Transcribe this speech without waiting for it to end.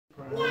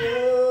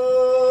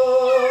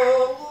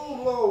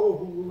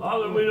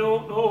Father, we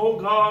don't know,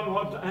 God,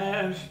 what to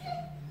ask.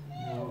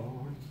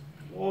 Lord,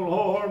 Oh,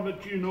 Lord,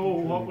 but you know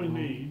what we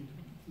need.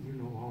 you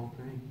know all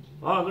things.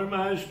 Father,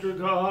 Master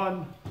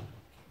God,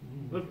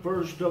 but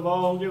first of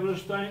all, give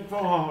us thankful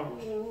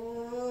hearts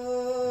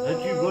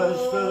that you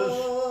blessed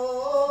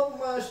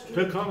us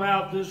to come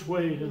out this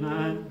way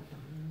tonight.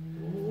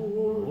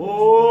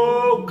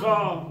 Oh,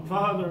 God,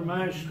 Father,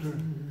 Master,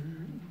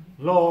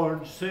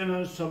 Lord, send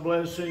us a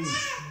blessing,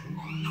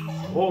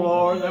 oh,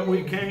 Lord, that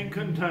we can't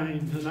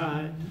contain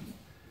tonight.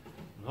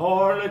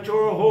 Lord, let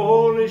your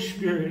Holy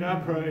Spirit, I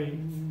pray,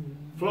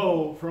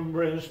 flow from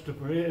breast to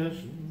breast.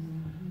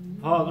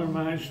 Father,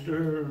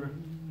 Master,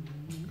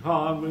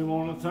 God, we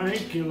want to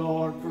thank you,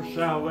 Lord, for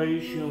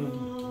salvation.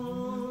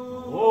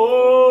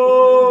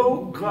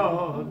 Oh,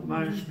 God,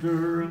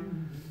 Master,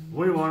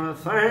 we want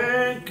to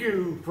thank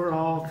you for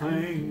all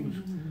things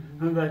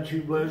that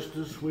you blessed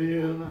us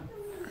with.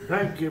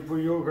 Thank you for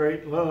your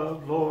great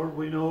love, Lord.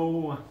 We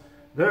know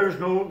there's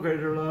no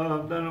greater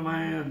love than a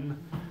man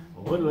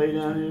would lay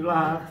down his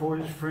life for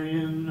his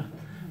friend.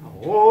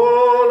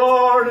 Oh,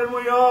 Lord, and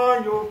we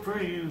are your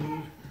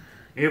friends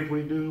if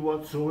we do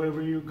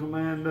whatsoever you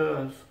command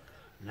us.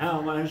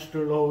 Now,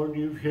 Master, Lord,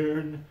 you've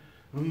heard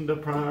the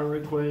prayer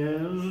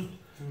request.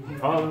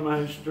 Father,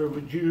 Master,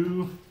 would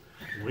you,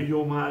 with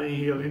your mighty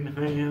healing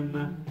hand,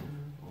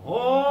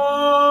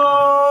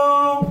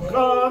 oh,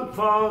 God,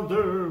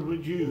 Father,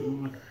 would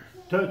you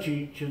touch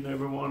each and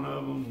every one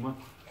of them.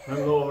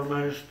 And Lord,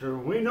 Master,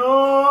 we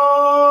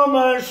know,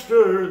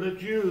 Master,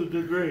 that you're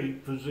the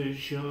great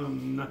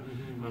physician.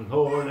 And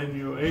Lord, and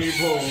you're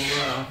able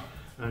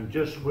and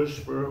just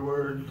whisper a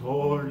word,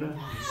 Lord,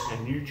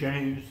 and you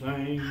change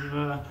things.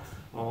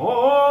 Oh,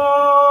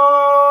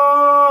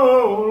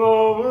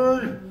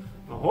 Lord,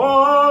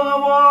 oh, the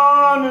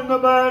one in the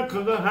back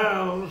of the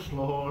house,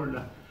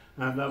 Lord,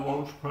 and that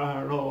wants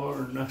prayer,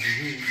 Lord, and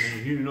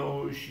you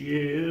know who she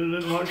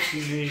is and what she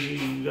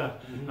needs.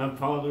 And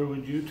Father,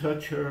 would you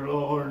touch her,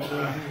 Lord,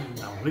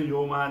 with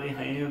your mighty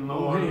hand,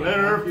 Lord. Let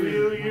her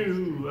feel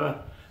you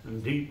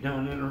and deep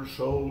down in her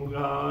soul,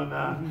 God.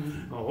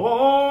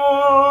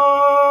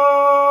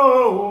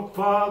 Oh,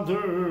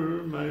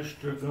 Father,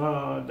 Master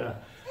God,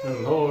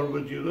 and Lord,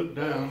 would you look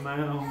down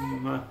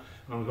now,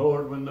 and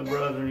Lord, when the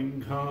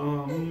brethren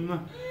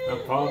come,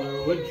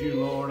 Father, would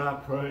you, Lord, I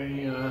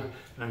pray,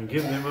 and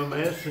give them a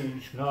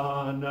message,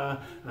 God,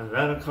 and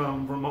that'll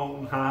come from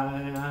on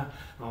high.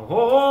 Oh,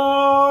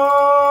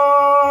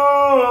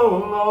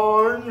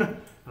 Lord,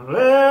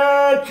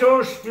 let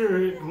your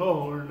Spirit,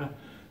 Lord,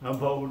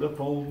 abode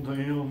upon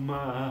them.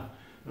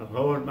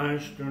 Lord,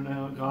 Master,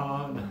 now,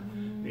 God,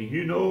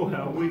 you know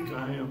how weak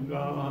I am,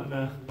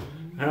 God,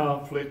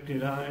 how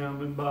afflicted I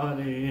am in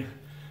body.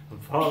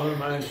 Father,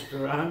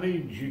 Master, I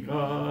need you,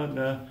 God,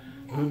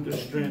 to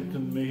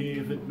strengthen me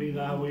if it be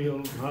thy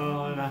will,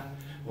 God.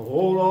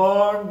 Oh,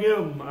 Lord,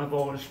 give my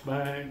voice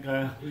back,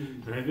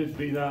 if it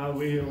be thy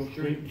will,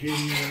 sweet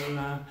Jesus.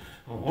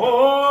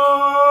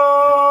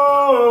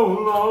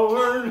 Oh,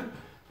 Lord,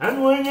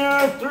 and when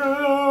you're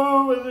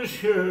through with the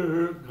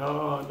sheriff,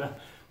 God,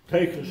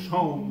 take us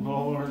home,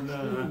 Lord,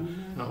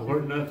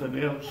 where nothing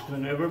else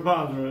can ever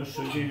bother us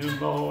again,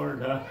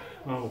 Lord,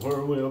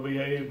 where we'll be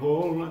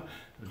able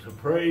to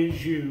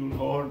praise you,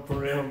 Lord,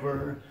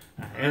 forever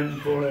and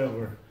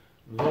forever.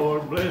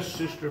 Lord, bless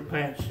Sister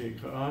Patsy,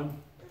 God.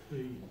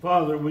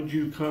 Father, would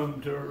you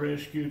come to her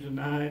rescue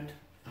tonight?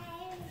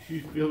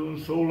 She's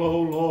feeling so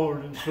low,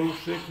 Lord, and so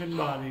sick in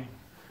body.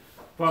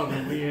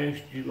 Father, we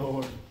ask you,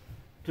 Lord,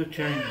 to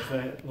change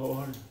that,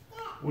 Lord.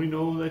 We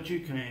know that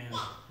you can.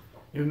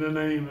 In the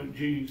name of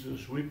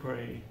Jesus, we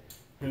pray,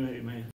 and amen.